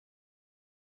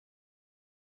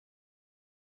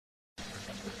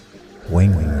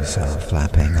Wings are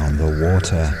flapping on the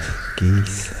water,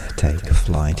 geese take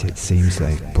flight. It seems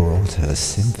they've brought a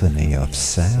symphony of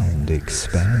sound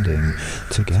expanding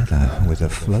together with a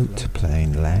float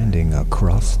plane landing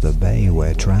across the bay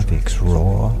where traffic's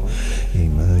roar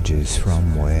emerges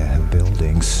from where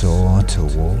buildings soar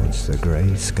towards the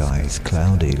grey skies,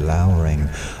 cloudy lowering,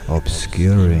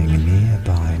 obscuring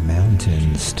nearby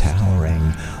mountains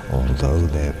towering, although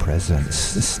their presence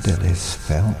still is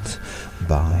felt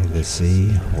by the sea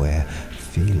where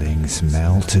feelings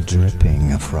melt,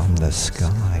 dripping from the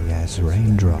sky as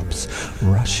raindrops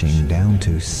rushing down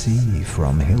to sea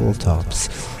from hilltops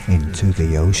into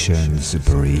the oceans,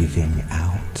 breathing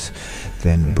out,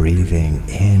 then breathing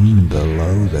in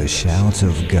below the shout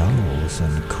of gulls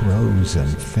and crows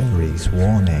and ferries,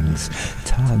 warnings,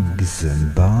 tugs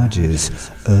and barges,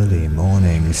 early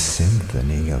morning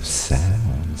symphony of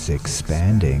sounds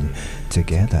expanding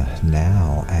together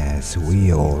now as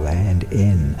we all land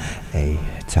in a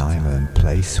time and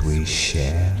place we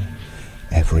share,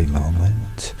 every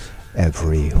moment,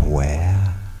 everywhere.